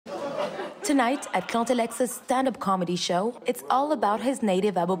Tonight, at Clentelex's stand-up comedy show, it's all about his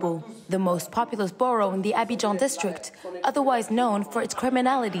native Abobo, the most populous borough in the Abidjan district, otherwise known for its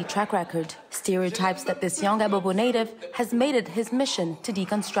criminality track record. Stereotypes that this young Abobo native has made it his mission to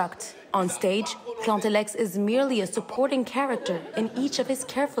deconstruct. On stage, Clentélex is merely a supporting character in each of his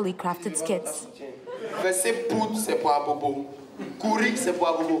carefully crafted skits. Verser poudre, c'est pour Abobo. Courir, c'est pour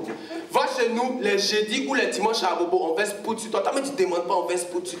Abobo. Va chez nous les jeudis ou les dimanches à Abobo, on verse poudre sur toi. Toi, mais tu ne demandes pas, on verse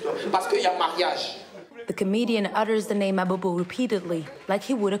poudre sur toi. Parce qu'il y a mariage. The comedian utters the name Abobo repeatedly, like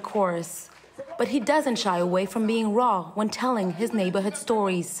he would a chorus. But he doesn't shy away from being raw when telling his neighborhood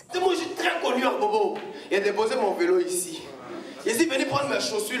stories. Moi, je suis très connu à Abobo. Il a déposé mon vélo ici. Ils sont venus prendre mes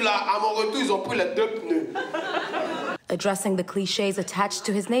chaussures là. À mon retour, ils ont pris les 2 pneus. Addressing the clichés attached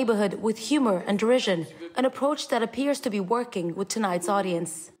to his neighborhood with humor and derision, an approach that appears to be working with tonight's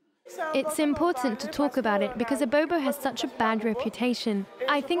audience. It's important to talk about it because Abobo has such a bad reputation.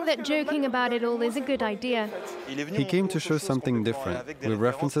 I think that joking about it all is a good idea. He came to show something different, with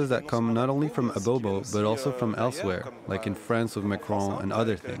references that come not only from Abobo, but also from elsewhere, like in France with Macron and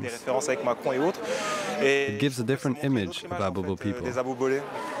other things. It gives a different image of Abobo people.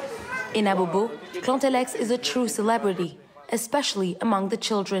 In Abobo, Clentélex is a true celebrity, especially among the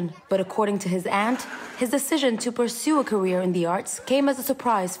children. But according to his aunt, his decision to pursue a career in the arts came as a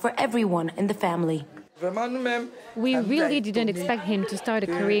surprise for everyone in the family. We really didn't expect him to start a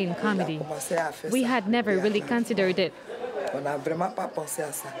career in comedy. We had never really considered it.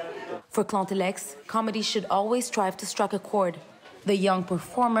 For Clentélex, comedy should always strive to strike a chord. The young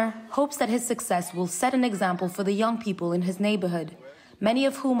performer hopes that his success will set an example for the young people in his neighborhood, many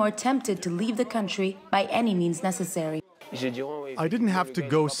of whom are tempted to leave the country by any means necessary. I didn't have to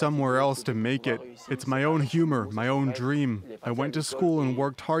go somewhere else to make it. It's my own humor, my own dream. I went to school and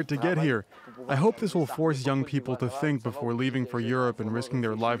worked hard to get here. I hope this will force young people to think before leaving for Europe and risking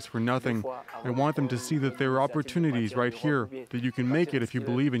their lives for nothing. I want them to see that there are opportunities right here, that you can make it if you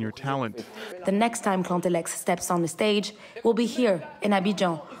believe in your talent. The next time Clentélex steps on the stage will be here in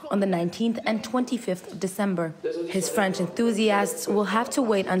Abidjan on the 19th and 25th of December. His French enthusiasts will have to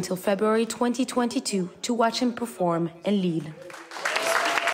wait until February 2022 to watch him perform in Lille.